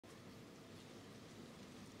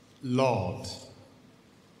Lord,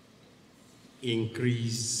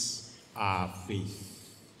 increase our faith.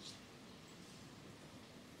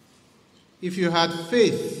 If you had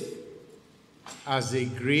faith as a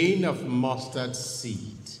grain of mustard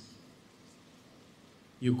seed,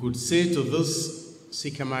 you could say to this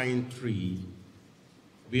sycamore tree,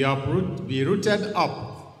 be rooted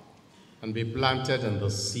up and be planted in the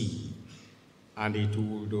sea, and it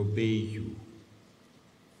would obey you.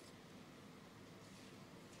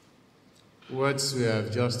 Words we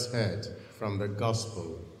have just heard from the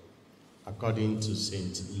Gospel according to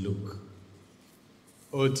St. Luke.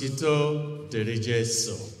 Otito dịrị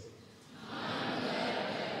Jesu.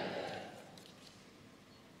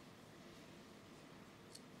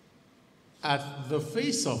 At the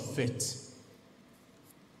face of it,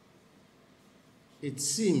 it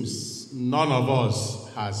seems none of us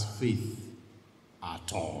has faith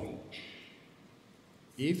at all.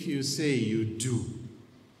 If you say you do,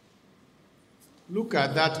 look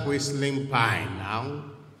at that whistling pine now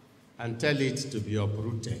and tell it to be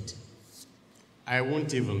uprooted. I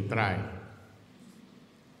won't even try.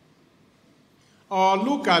 Or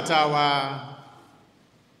look at our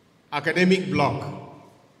academic block.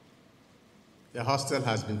 The hostel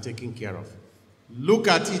has been taken care of. Look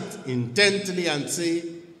at it intently and say,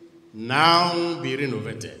 now be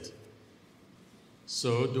renovated.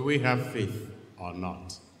 So do we have faith or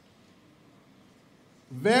not?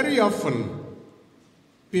 Very often,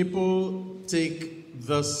 people take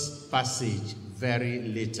this passage very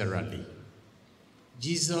literally.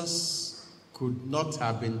 Jesus could not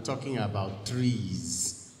have been talking about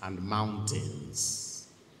trees and mountains.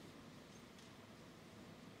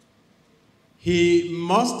 He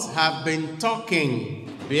must have been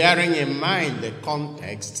talking, bearing in mind the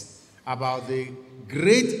context, about the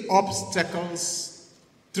great obstacles,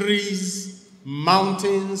 trees,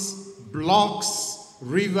 mountains, blocks,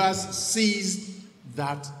 rivers, seas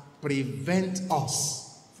that prevent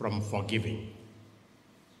us from forgiving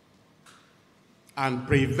and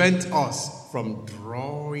prevent us from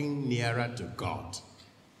drawing nearer to God.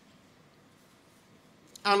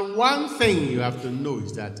 And one thing you have to know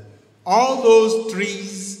is that all those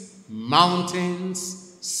trees,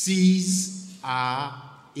 mountains, seas are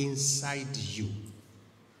inside you,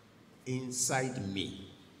 inside me.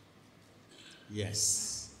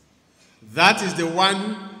 Yes. That is the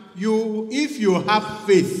one if you have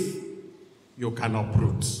faith, you can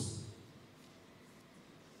uproot.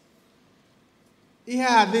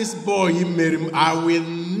 Yeah, this boy, I will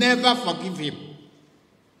never forgive him.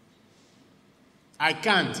 I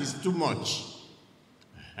can't, it's too much.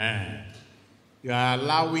 You are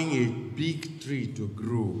allowing a big tree to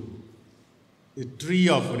grow, a tree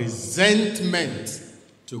of resentment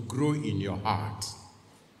to grow in your heart.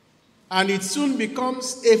 And it soon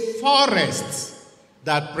becomes a forest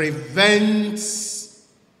that prevents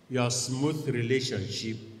your smooth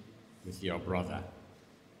relationship with your brother.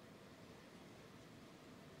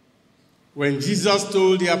 When Jesus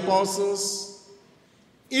told the apostles,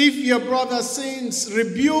 if your brother sins,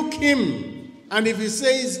 rebuke him. And if he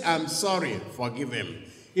says, I'm sorry, forgive him.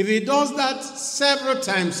 If he does that several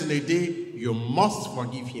times in a day, you must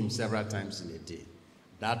forgive him several times in a day.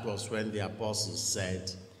 That was when the apostles said,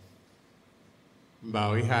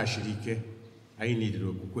 let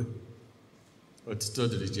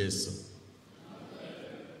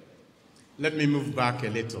me move back a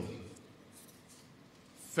little.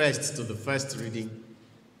 First to the first reading,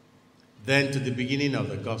 then to the beginning of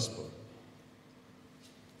the gospel.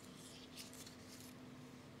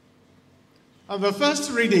 On the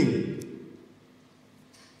first reading,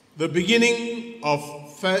 the beginning of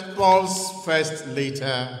Paul's first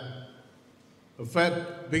letter,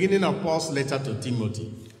 beginning of Paul's letter to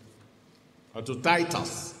Timothy, or to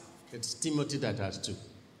Titus. It's Timothy that has two.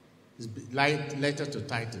 His letter to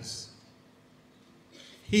Titus.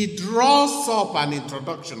 He draws up an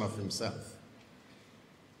introduction of himself.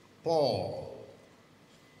 Paul,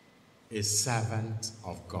 a servant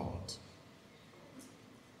of God,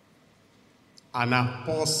 an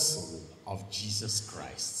apostle of Jesus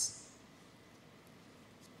Christ.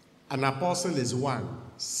 An apostle is one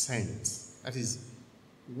sent. That is,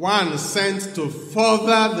 one sent to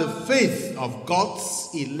further the faith of God's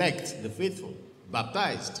elect, the faithful,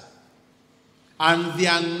 baptized, and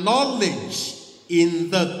their knowledge in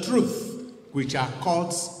the truth which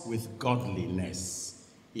accords with godliness,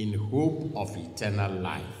 in hope of eternal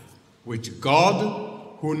life, which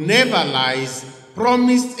God, who never lies,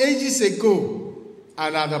 promised ages ago,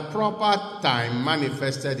 and at the proper time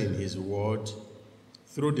manifested in his word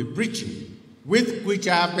through the preaching with which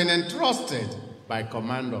I have been entrusted by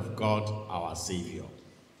command of God our Savior.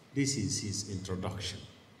 This is his introduction.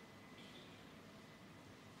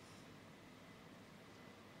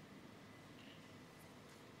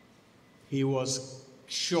 he was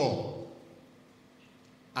sure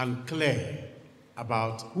and clear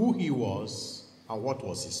about who he was and what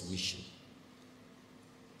was his mission.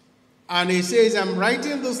 And he says, I'm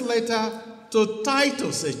writing this letter to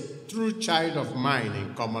Titus, a true child of mine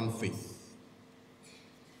in common faith.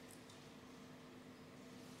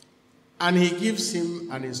 And he gives him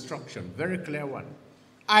an instruction, very clear one.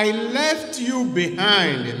 I left you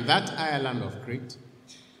behind in that island of Crete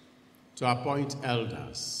to appoint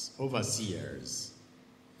elders, overseers.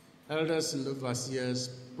 Elders and overseers,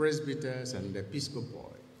 presbyters and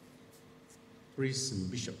episcopoi, priests and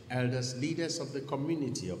bishops, elders, leaders of the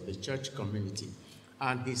community, of the church community.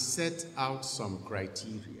 And he set out some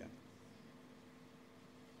criteria.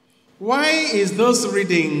 Why is this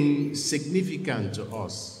reading significant to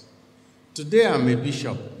us? Today I'm a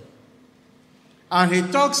bishop. And he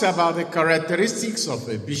talks about the characteristics of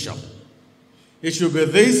a bishop. It should be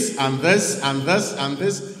this and this and this and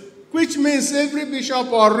this, which means every bishop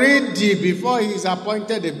already, before he is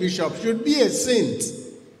appointed a bishop, should be a saint.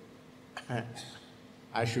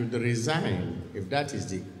 I should resign if that is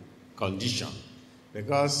the condition,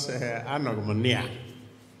 because I'm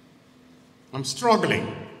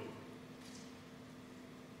struggling.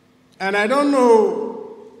 And I don't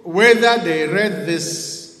know whether they read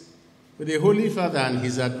this, the Holy Father and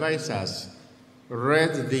his advisors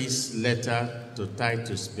read this letter to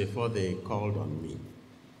Titus before they called on me.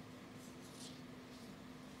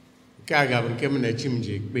 But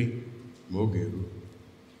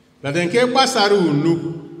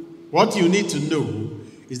what you need to know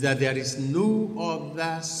is that there is no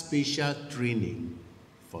other special training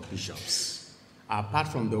for bishops apart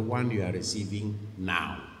from the one you are receiving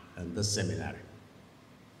now in the seminary.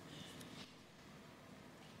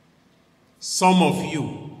 Some of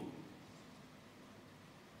you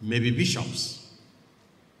may be bishops.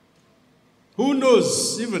 Who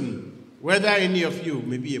knows even whether any of you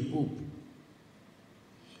may be a pope?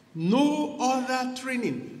 No other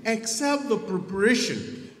training except the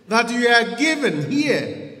preparation that you are given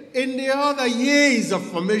here in the other years of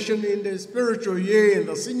formation, in the spiritual year, in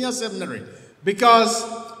the senior seminary, because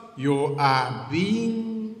you are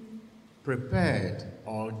being prepared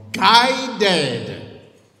or guided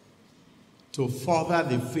to further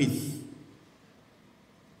the faith,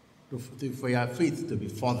 for your faith to be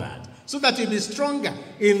furthered, so that you'll be stronger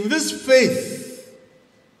in this faith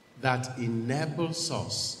that enables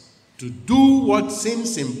us to do what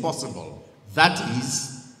seems impossible, that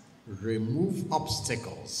is, remove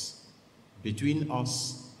obstacles between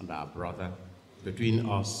us and our brother, between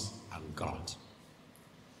us and God.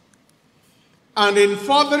 And in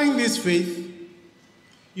furthering this faith,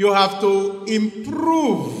 you have to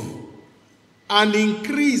improve and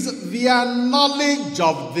increase their knowledge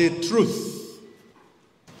of the truth.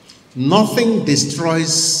 Nothing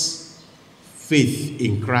destroys faith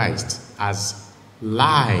in Christ as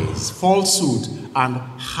lies, falsehood, and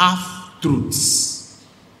half-truths.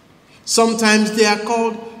 Sometimes they are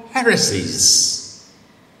called heresies.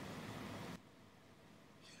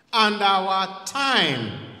 And our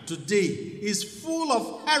time today is full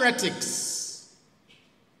of heretics.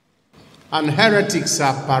 And heretics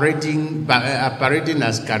are parading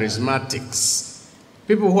as charismatics.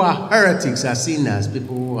 People who are heretics are seen as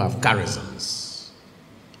people who have charisms.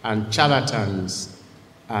 And charlatans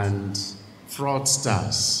and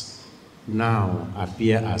fraudsters now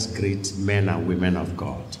appear as great men and women of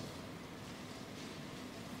God.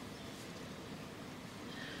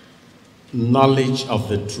 Knowledge of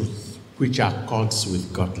the truth, which accords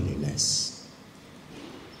with godliness.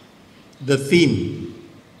 The theme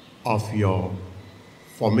of your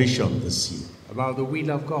formation this year about the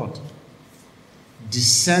will of God.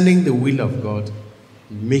 Discerning the will of God,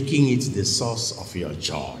 making it the source of your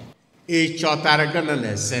joy. A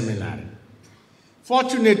Chotaragana seminary.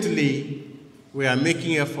 Fortunately, we are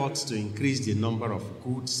making efforts to increase the number of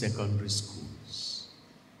good secondary schools,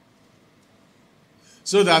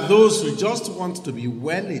 so that those who just want to be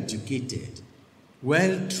well educated,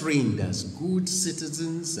 well trained as good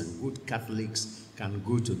citizens and good Catholics can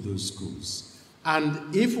go to those schools.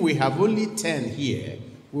 And if we have only 10 here,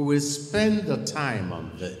 we will spend the time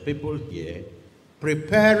on the people here,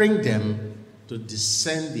 preparing them to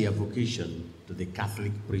discern their vocation to the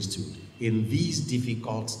Catholic priesthood in these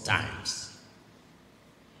difficult times.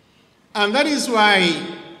 And that is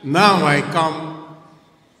why now I come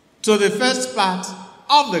to the first part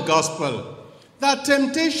of the gospel, that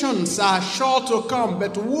temptations are sure to come,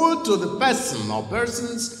 but woe to the person or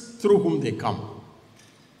persons through whom they come.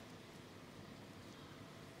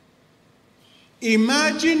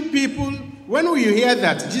 Imagine people, when you hear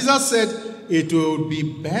that, Jesus said, it will be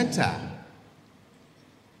better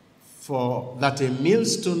for that a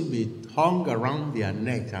millstone be hung around their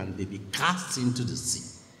neck and they be cast into the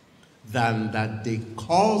sea, than that they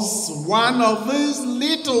cause one of these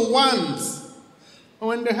little ones.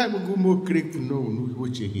 When they have a good more creek to know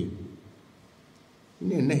what you hear.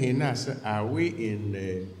 Are we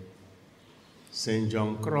in St.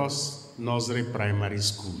 John Cross Nursery Primary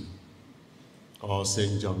School or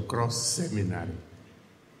St. John Cross Seminary?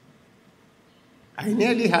 I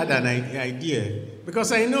nearly had an idea,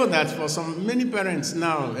 because I know that for many parents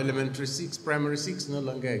now, elementary 6, primary 6 no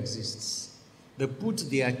longer exists. They put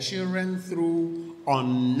their children through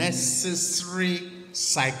unnecessary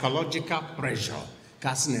psychological pressure.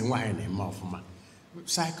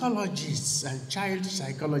 Psychologists and child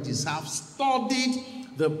psychologists have studied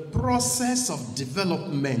the process of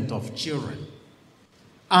development of children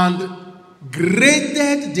and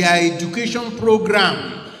graded their education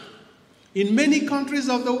program. In many countries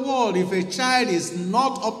of the world, if a child is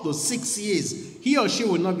not up to 6 years, he or she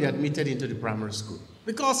will not be admitted into the primary school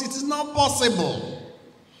because it is not possible.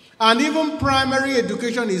 And even primary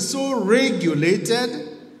education is so regulated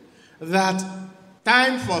that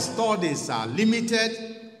time for studies are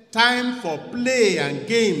limited, time for play and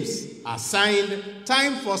games assigned,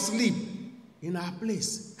 time for sleep. In our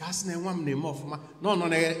place,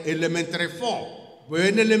 elementary 4,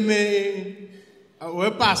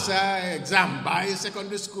 we pass exam by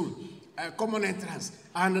secondary school, common entrance,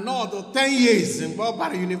 and another 10 years in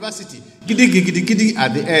Barbara University. Giddy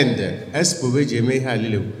at the end.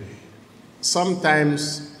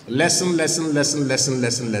 Sometimes lesson,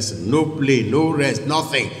 no play, no rest,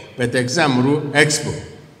 nothing, but exam rule, expo.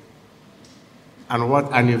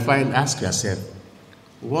 And you ask yourself,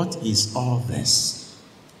 what is all this?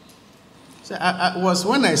 So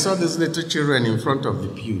when I saw these little children in front of the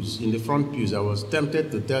pews, in the front pews, I was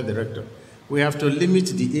tempted to tell the rector, we have to limit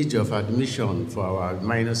the age of admission for our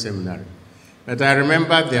minor seminary. But I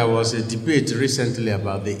remember there was a debate recently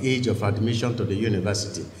about the age of admission to the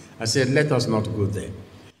university. I said, let us not go there.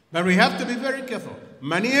 But we have to be very careful.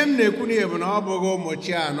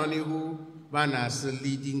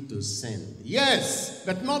 Leading to sin. Yes,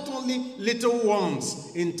 but not only little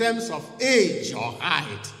ones in terms of age or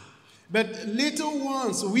height, but little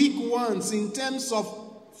ones, weak ones in terms of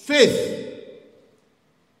faith.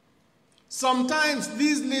 Sometimes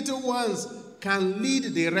these little ones can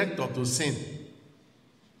lead the rector to sin.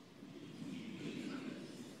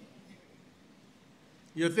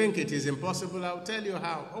 You think it is impossible? I'll tell you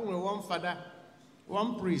how. Only one father,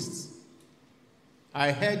 one priest,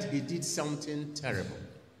 I heard he did something terrible.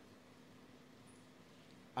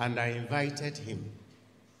 And I invited him.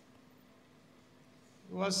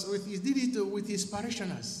 He did it with his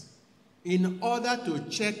parishioners in order to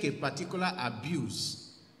check a particular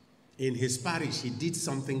abuse in his parish. He did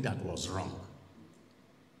something that was wrong.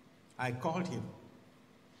 I called him.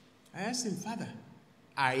 I asked him, Father,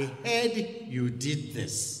 I heard you did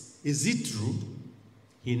this. Is it true?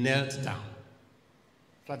 He knelt down.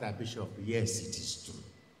 Father Bishop, yes, it is true.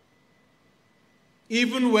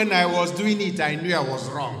 Even when I was doing it, I knew I was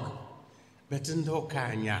wrong. But no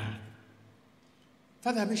kanya.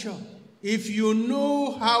 Father Bishop, if you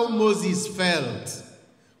know how Moses felt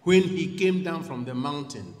when he came down from the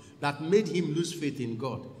mountain, that made him lose faith in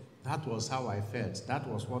God, that was how I felt. That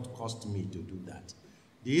was what caused me to do that.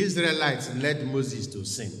 The Israelites led Moses to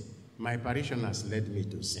sin. My parishioners led me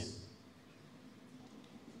to sin.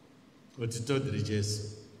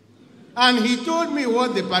 And he told me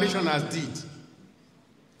what the parishioners did.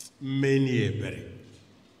 Many a berry.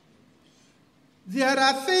 There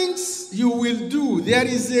are things you will do. There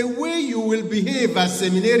is a way you will behave as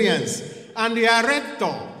seminarians. And your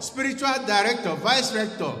rector, spiritual director, vice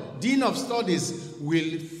rector, dean of studies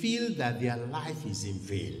will feel that their life is in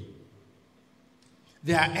vain.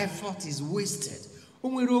 Their effort is wasted.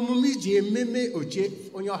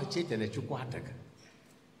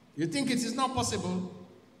 You think it is not possible?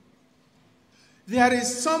 There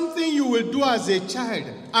is something you will do as a child,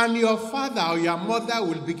 and your father or your mother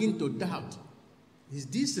will begin to doubt. Is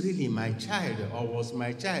this really my child, or was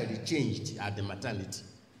my child changed at the maternity?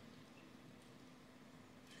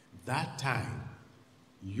 That time,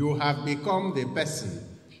 you have become the person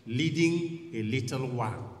leading a little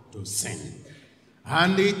one to sin.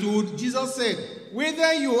 And Jesus said,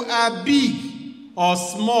 whether you are big or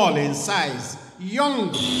small in size, young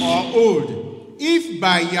or old, if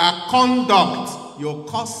by your conduct you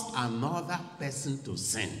cause another person to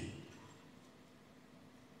sin,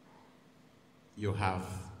 you have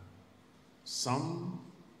some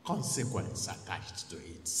consequence attached to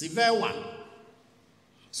it. Severe one.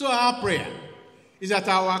 So our prayer is that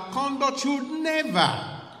our conduct should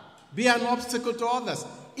never be an obstacle to others.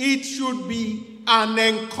 it should be an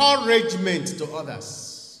encouragement to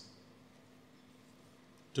others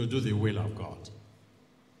to do the will of God.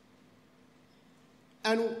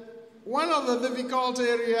 And one of the difficult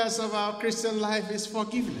areas of our Christian life is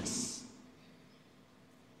forgiveness.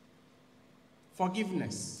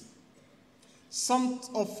 Forgiveness. Some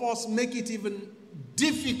of us make it even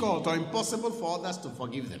difficult or impossible for others to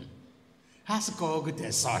forgive them. Ask God,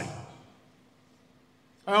 sorry.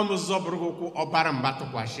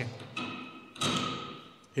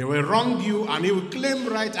 He will wrong you and he will claim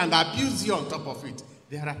right and abuse you on top of it.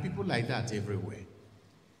 There are people like that everywhere.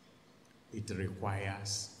 It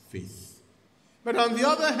requires faith. But on the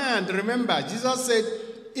other hand, remember, Jesus said,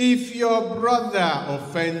 if your brother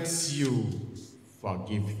offends you,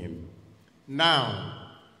 forgive him.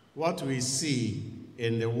 Now, what we see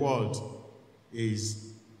in the world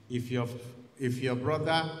is if your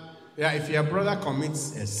brother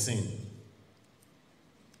commits a sin,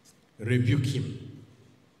 rebuke him.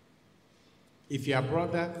 If your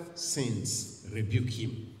brother sins, rebuke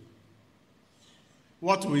him.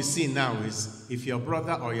 What we see now is if your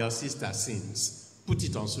brother or your sister sins, put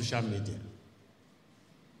it on social media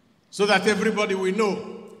so that everybody will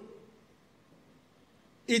know.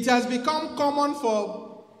 It has become common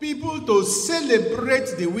for people to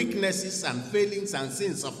celebrate the weaknesses and failings and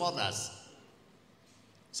sins of others.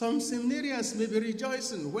 Some seminarians may be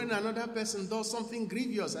rejoicing when another person does something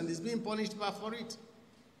grievous and is being punished for it.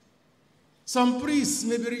 Some priests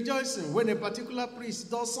may be rejoicing when a particular priest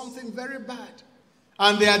does something very bad.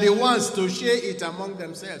 And they are the ones to share it among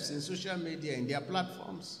themselves in social media, in their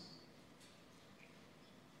platforms.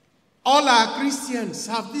 All our Christians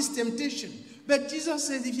have this temptation. But Jesus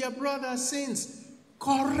said, if your brother sins,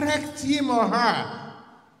 correct him or her.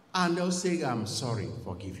 And they'll say, I'm sorry,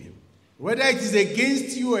 forgive him. Whether it is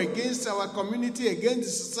against you, against our community, against the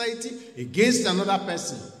society, against another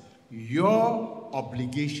person, your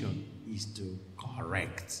obligation is to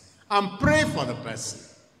correct and pray for the person.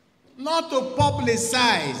 Not to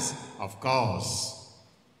publicize, of course.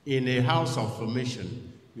 In a house of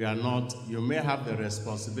formation, you may have the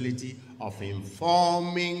responsibility of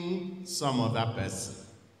informing some other person.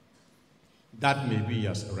 That may be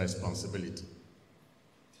your responsibility.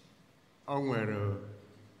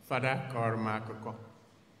 Father Kormakoko,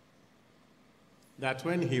 that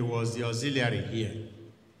when he was the auxiliary here,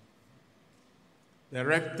 the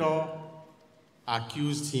rector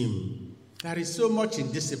accused him. There is so much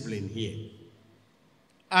indiscipline here.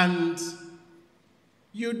 And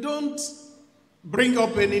you don't bring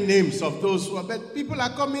up any names of those who are, but people are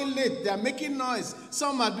coming late, they are making noise,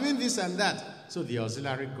 some are doing this and that. So the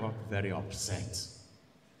auxiliary got very upset.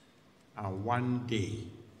 And one day,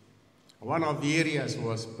 one of the areas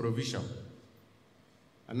was provision.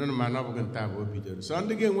 I don't know, so I'm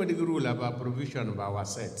again when the rule about provision of our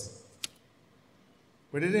sets.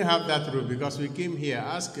 We didn't have that rule because we came here,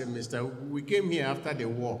 we came here after the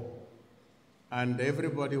war. And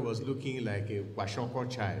everybody was looking like a Kwashoko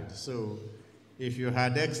child. So if you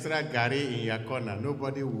had extra gari in your corner,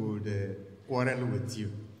 nobody would quarrel with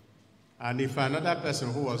you. And if another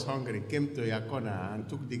person who was hungry came to your corner and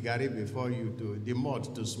took the gari before you to the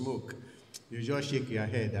mud to smoke, you just shake your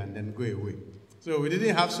head and then go away. So we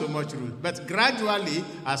didn't have so much rules. But gradually,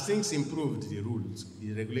 as things improved, the rules,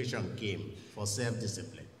 the regulation came for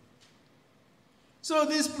self-discipline. So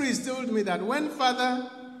this priest told me that when Father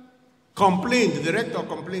complained, the rector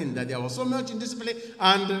complained that there was so much indiscipline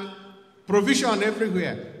and provision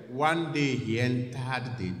everywhere, one day he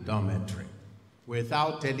entered the dormitory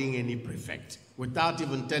without telling any prefect, without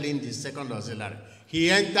even telling the second auxiliary. He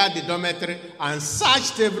entered the dormitory and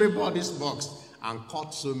searched everybody's box and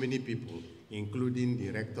caught so many people, including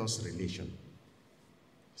the rector's relation.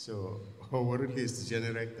 So, our list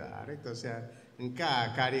generator, rector said,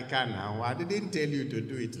 I didn't tell you to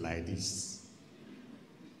do it like this.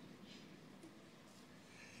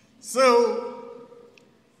 So,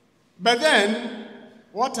 but then,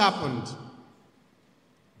 what happened?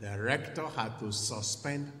 The rector had to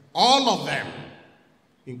suspend all of them,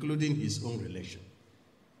 including his own relation.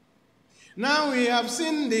 Now we have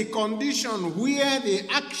seen the condition where the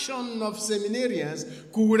action of seminarians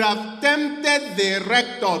could have tempted the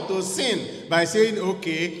rector to sin by saying,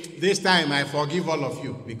 okay, this time I forgive all of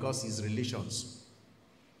you, because his relations.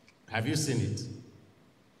 Have you seen it?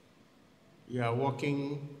 You are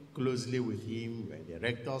working closely with him at the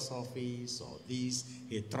rector's office or this,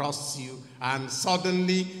 he trusts you, and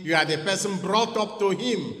suddenly you are the person brought up to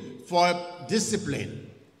him for discipline.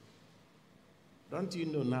 Don't you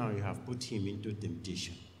know now you have put him into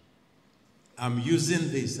temptation? I'm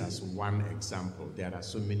using this as one example. There are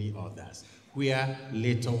so many others where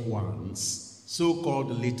little ones so-called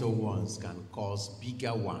little ones can cause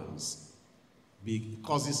bigger ones, be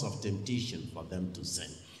causes of temptation for them to sin.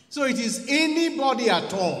 So it is anybody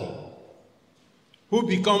at all who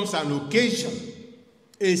becomes an occasion,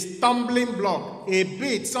 a stumbling block, a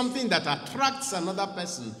bait, something that attracts another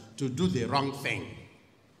person to do the wrong thing.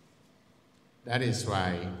 That is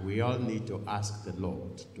why we all need to ask the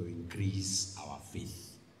Lord to increase our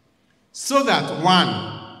faith. So that,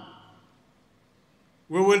 one,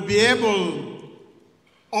 we will be able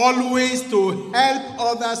always to help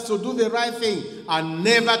others to do the right thing and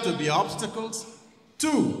never to be obstacles.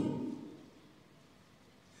 Two,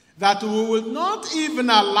 that we will not even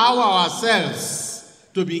allow ourselves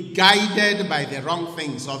to be guided by the wrong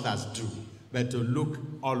things others do, but to look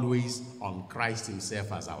always on Christ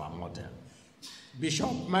himself as our model.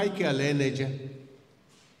 Bishop Michael Eneje,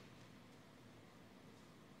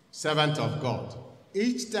 servant of God,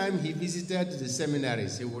 each time he visited the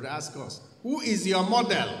seminaries, he would ask us, who is your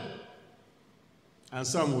model? And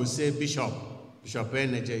some will say, Bishop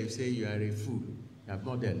Eneje. You say, you are a fool. Your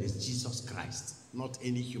model is Jesus Christ, not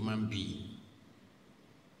any human being.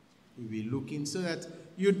 You'll be looking so that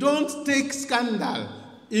you don't take scandal.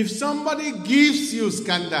 If somebody gives you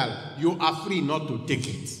scandal, you are free not to take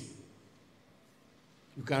it.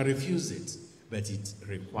 You can refuse it, but it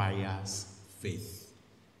requires faith.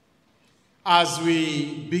 As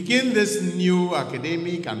we begin this new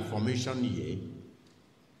academic and formation year,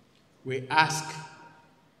 we ask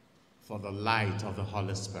for the light of the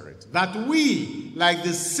Holy Spirit, that we, like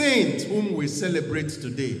the saint whom we celebrate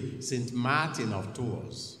today, St. Martin of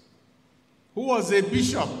Tours, who was a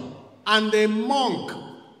bishop and a monk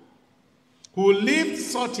who lived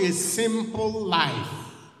such a simple life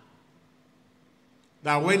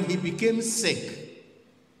that when he became sick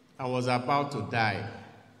and was about to die,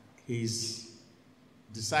 his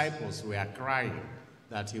disciples were crying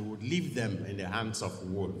that he would leave them in the hands of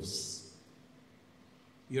wolves.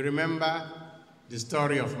 You remember the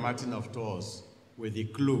story of Martin of Tours with the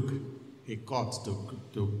cloak he cut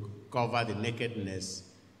to cover the nakedness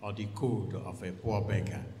or the cold of a poor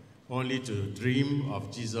beggar, only to dream of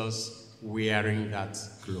Jesus wearing that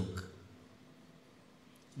cloak.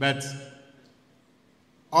 But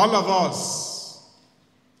all of us,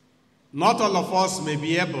 not all of us may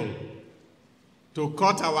be able to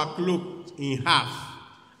cut our cloak in half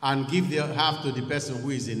and give the half to the person who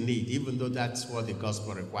is in need, even though that's what the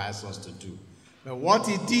gospel requires us to do. But what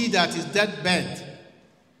he did at his deathbed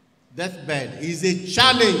is a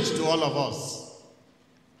challenge to all of us.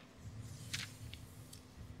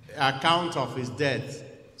 The account of his death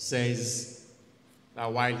says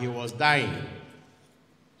that while he was dying,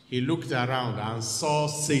 he looked around and saw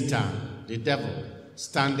Satan, the devil,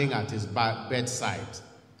 standing at his bedside,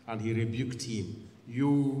 and he rebuked him.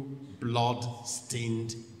 You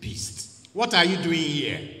blood-stained beast. What are you doing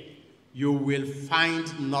here? You will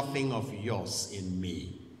find nothing of yours in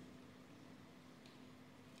me.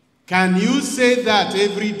 Can you say that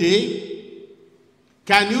every day?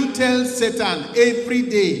 Can you tell Satan every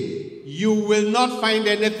day, you will not find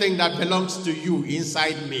anything that belongs to you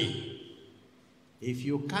inside me? If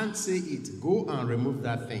you can't say it, go and remove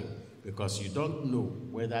that thing, because you don't know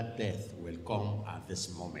whether death will come at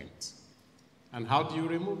this moment. And how do you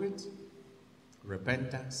remove it?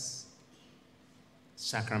 Repentance,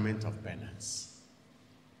 sacrament of penance,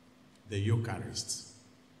 the Eucharist.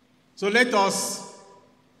 So let us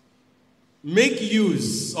make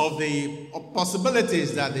use of the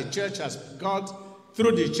possibilities that the church has, God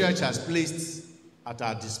through the church has placed at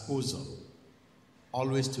our disposal,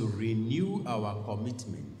 always to renew our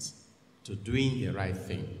commitment to doing the right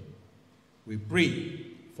thing. We pray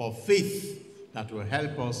for faith that will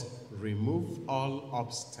help us remove all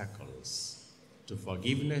obstacles to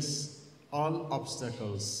forgiveness, all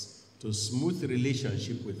obstacles to smooth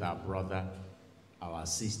relationship with our brother, our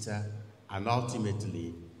sister, and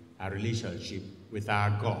ultimately a relationship with our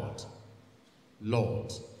God.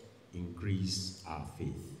 Lord, increase our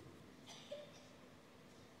faith.